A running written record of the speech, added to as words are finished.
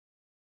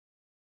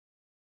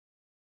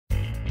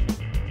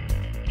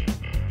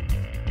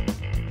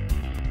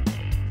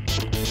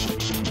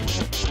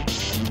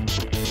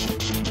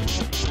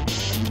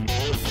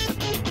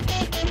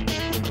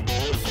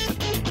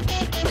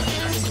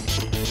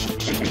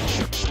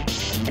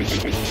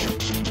Hey,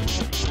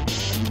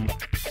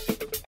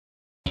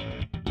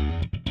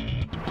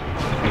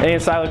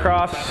 inside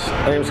Lacrosse,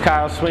 my name is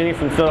Kyle Sweeney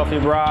from the Philadelphia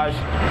Barrage.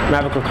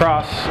 Maverick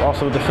Lacrosse,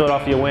 also with the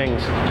Philadelphia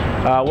Wings.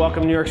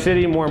 Welcome to New York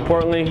City, more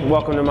importantly,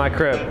 welcome to my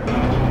crib.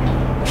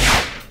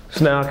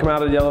 So now I come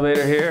out of the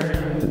elevator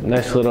here,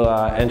 nice little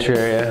entry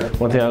area.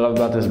 One thing I love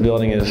about this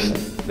building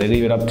is they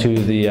leave it up to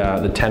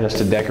the tenants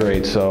to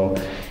decorate, so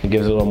it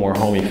gives it a little more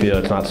homey feel.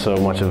 It's not so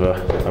much of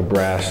a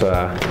brass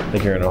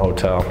like you're in a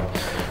hotel.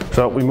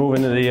 So we move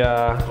into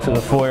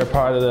the foyer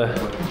part of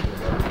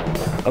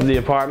the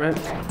apartment.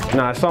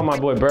 Now, I saw my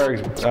boy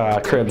Berg's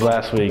crib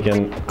last week,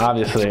 and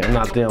obviously I'm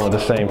not dealing with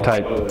the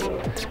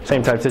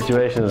same type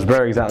situation as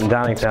Berg's out in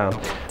Downingtown.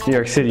 New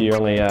York City, you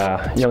only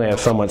have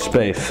so much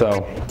space.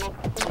 So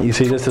you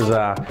see, this is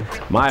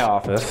my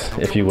office,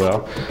 if you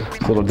will.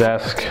 Little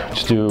desk,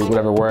 just do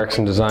whatever works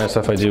and design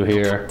stuff I do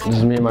here. This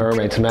is me and my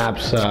roommate's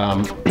maps. He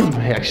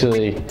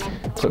actually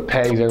put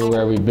pegs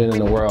everywhere we've been in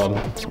the world.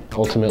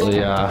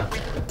 Ultimately,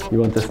 you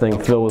want this thing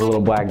filled with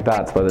little black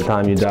dots by the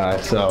time you die.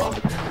 So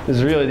this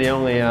is really the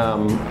only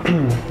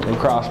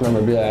lacrosse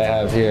memorabilia I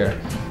have here.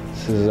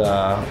 This is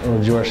a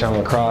little Georgetown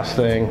lacrosse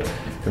thing.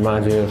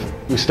 Reminds me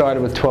of, we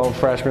started with 12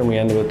 freshmen, we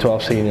ended with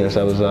 12 seniors.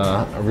 That was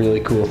a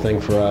really cool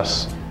thing for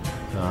us.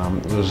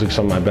 It was like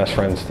some of my best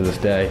friends to this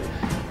day.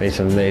 Made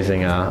some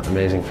amazing,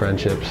 amazing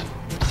friendships.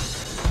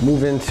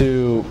 Move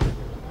into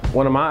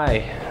one of my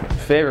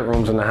favorite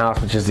rooms in the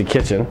house, which is the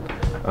kitchen.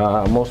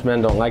 Most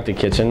men don't like the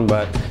kitchen,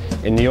 but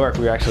in New York,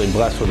 we're actually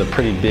blessed with a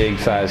pretty big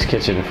sized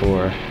kitchen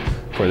for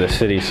the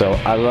city. So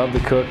I love to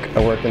cook.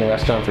 I worked in a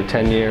restaurant for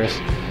 10 years.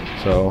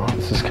 So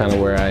this is kind of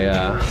where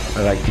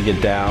I like to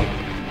get down.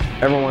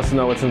 Everyone wants to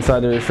know what's inside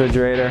the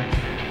refrigerator.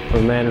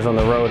 When a man is on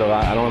the road a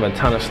lot, I don't have a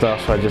ton of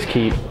stuff, so I just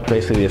keep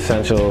basically the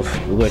essentials,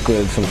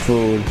 liquids, some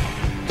food,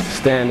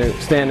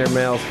 standard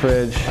male's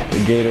fridge,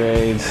 the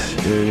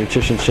Gatorades, your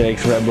nutrition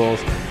shakes, Red Bulls.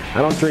 I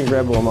don't drink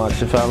Red Bull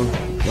much.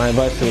 My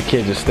advice to the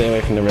kids is stay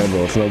away from the Red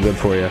Bull. It's no good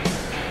for you.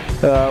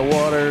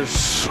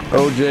 Waters,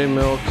 OJ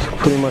milk,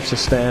 pretty much the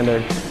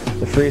standard.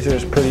 The freezer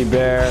is pretty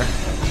bare,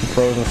 some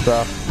frozen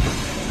stuff,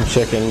 some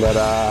chicken, but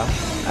I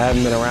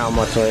haven't been around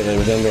much lately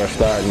with indoor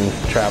start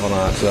and traveling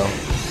on it, so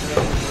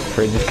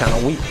fridge is kind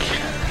of weak.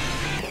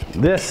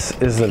 This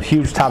is a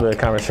huge topic of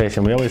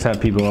conversation. We always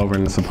have people over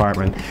in this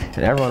apartment,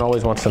 and everyone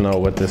always wants to know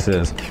what this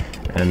is.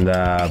 And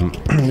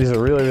these are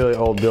really, really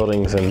old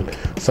buildings, and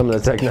some of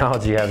the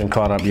technology hasn't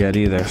caught up yet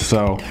either.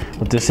 So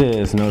what this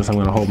is, notice I'm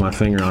going to hold my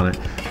finger on it.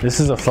 This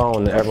is a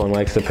phone that everyone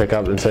likes to pick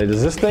up and say,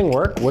 does this thing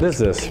work? What is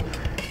this?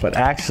 But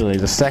actually,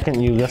 the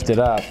second you lift it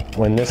up,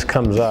 when this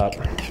comes up,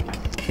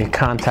 it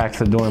contacts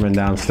the doorman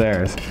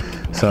downstairs.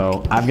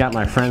 So I've got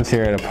my friends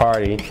here at a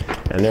party,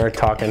 and they're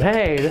talking,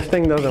 hey, this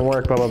thing doesn't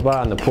work, blah, blah,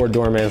 blah, and the poor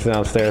doorman's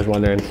downstairs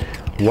wondering,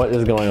 what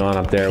is going on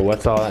up there?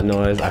 What's all that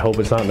noise? I hope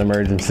it's not an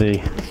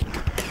emergency.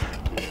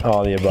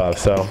 All the above.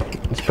 So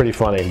it's pretty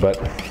funny, but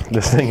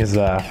this thing is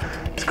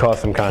it's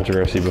caused some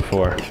controversy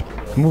before.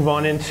 Move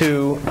on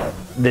into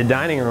the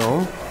dining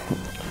room.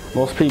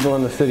 Most people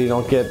in the city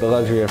don't get the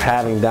luxury of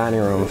having dining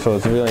rooms, so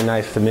it's really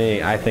nice to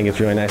me. I think it's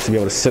really nice to be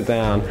able to sit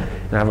down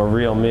and have a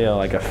real meal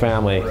like a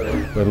family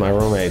with my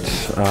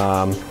roommates.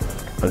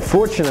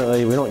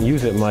 Unfortunately, we don't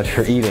use it much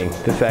for eating.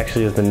 This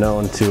actually has been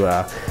known to,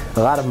 a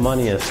lot of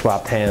money has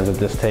swapped hands at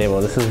this table.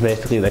 This is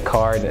basically the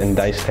card and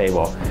dice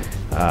table.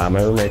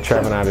 My roommate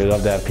Trevor and I, we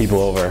love to have people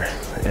over,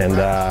 and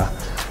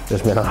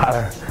there's been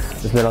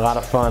a lot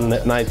of fun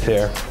nights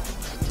here.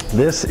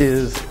 This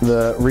is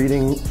the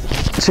reading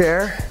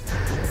chair.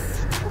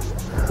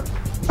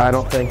 I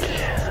don't think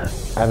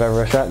I've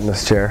ever sat in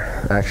this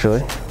chair, actually.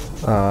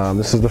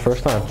 This is the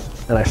first time.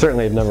 And I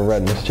certainly have never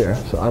read in this chair,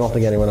 so I don't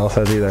think anyone else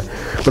has either.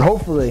 But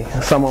hopefully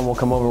someone will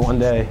come over one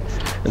day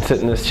and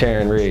sit in this chair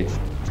and read.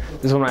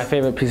 This is one of my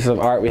favorite pieces of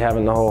art we have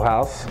in the whole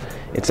house.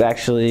 It's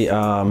actually,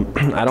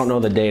 I don't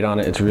know the date on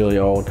it, it's really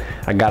old.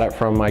 I got it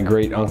from my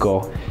great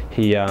uncle.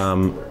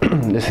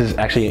 This is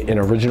actually an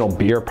original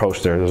beer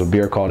poster. There's a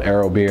beer called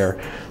Arrow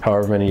Beer,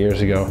 however many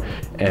years ago.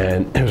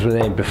 And it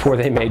was before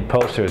they made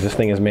posters. This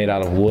thing is made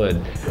out of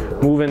wood.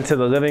 Move into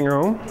the living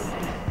room.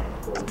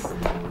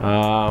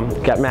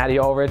 Got Matty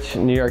Ulrich,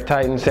 New York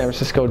Titans, San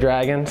Francisco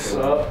Dragons.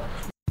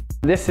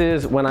 This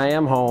is when I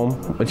am home,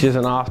 which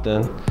isn't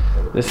often.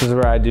 This is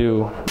where I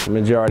spend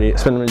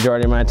the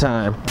majority of my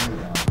time.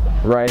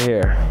 Right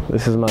here.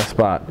 This is my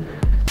spot.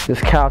 This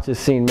couch has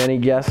seen many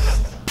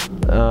guests,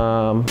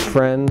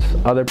 friends,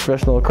 other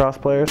professional lacrosse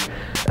players.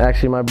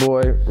 Actually, my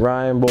boy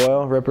Ryan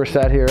Boyle, Ripper,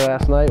 sat here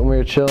last night when we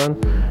were chilling.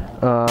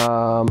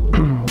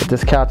 But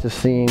this couch has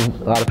seen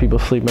a lot of people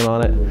sleeping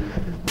on it.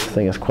 This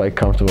thing is quite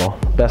comfortable.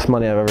 Best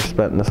money I've ever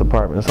spent in this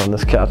apartment is on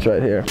this couch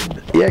right here.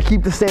 Yeah,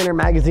 keep the standard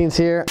magazines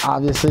here.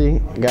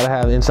 Obviously, gotta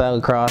have Inside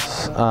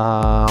Lacrosse.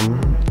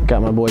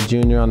 Got my boy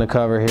Junior on the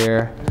cover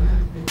here.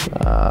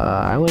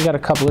 I only got a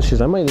couple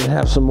issues. I might even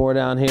have some more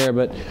down here,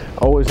 but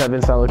always have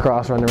Inside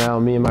Lacrosse running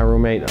around. Me and my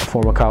roommate, a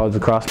former college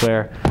lacrosse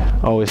player,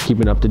 always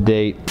keeping up to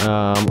date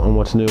on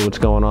what's new, what's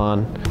going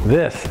on.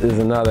 This is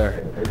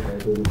another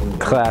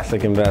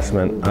Classic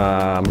investment.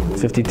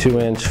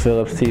 52-inch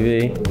Philips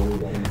TV,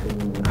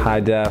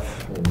 high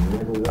def.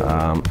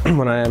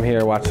 When I am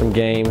here, watch some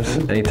games.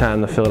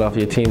 Anytime the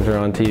Philadelphia teams are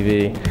on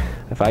TV,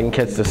 if I can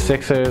catch the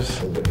Sixers,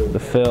 the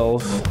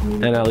Phils,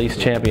 NL East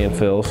champion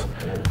Phils,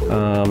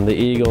 the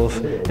Eagles,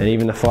 and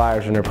even the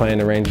Flyers when they're playing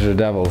the Rangers or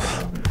Devils,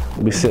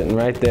 we'll be sitting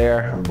right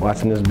there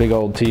watching this big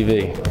old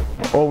TV.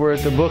 Over at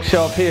the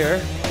bookshelf here,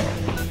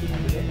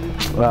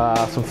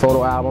 some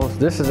photo albums.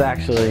 This is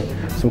actually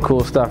some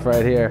cool stuff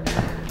right here.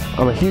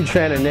 I'm a huge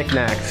fan of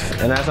knickknacks,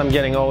 and as I'm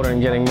getting older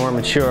and getting more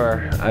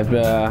mature, I've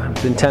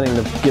been tending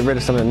to get rid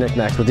of some of the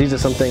knickknacks, but these are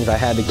some things I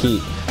had to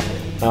keep.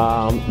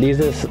 These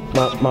is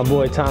my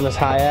boy Thomas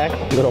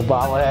Hayek, little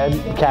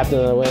bobblehead, captain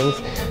of the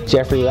Wings.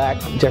 Jeff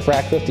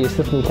Ratcliffe, the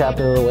assistant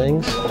captain of the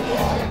Wings.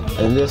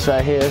 And this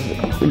right here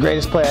is the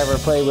greatest player I ever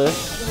played with,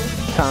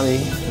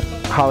 Tommy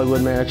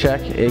Hollywood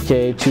Marichek,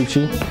 aka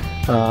Choo-Choo.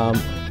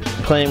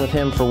 Playing with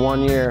him for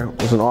 1 year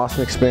was an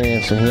awesome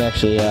experience, and he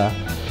actually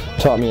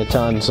taught me a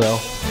ton. So,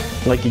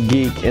 like a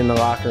geek in the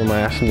locker room,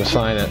 I asked him to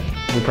sign it.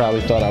 He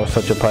probably thought I was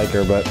such a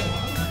piker, but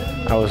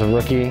I was a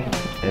rookie,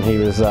 and he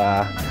was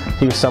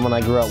someone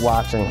I grew up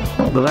watching.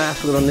 The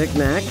last little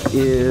knick-knack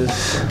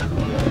is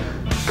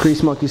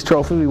Crease Monkeys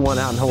trophy we won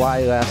out in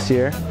Hawaii last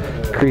year.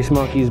 Crease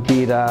Monkeys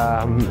beat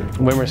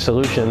Wimmer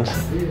Solutions.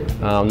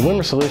 The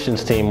Wimmer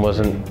Solutions team was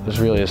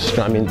really as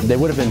strong. I mean, they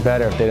would have been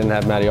better if they didn't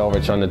have Matty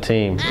Ulrich on the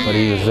team, but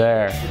he was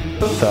there,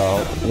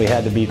 so we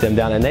had to beat them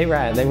down. And they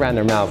ran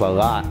their mouths a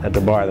lot at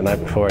the bar the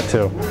night before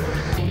too.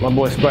 My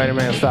boy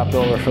Spider-Man stopped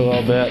over for a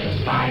little bit.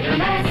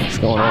 What's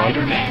going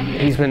on?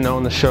 He's been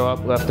known to show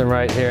up left and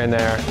right here and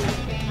there.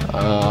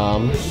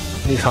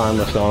 He's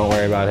harmless, don't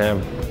worry about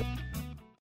him.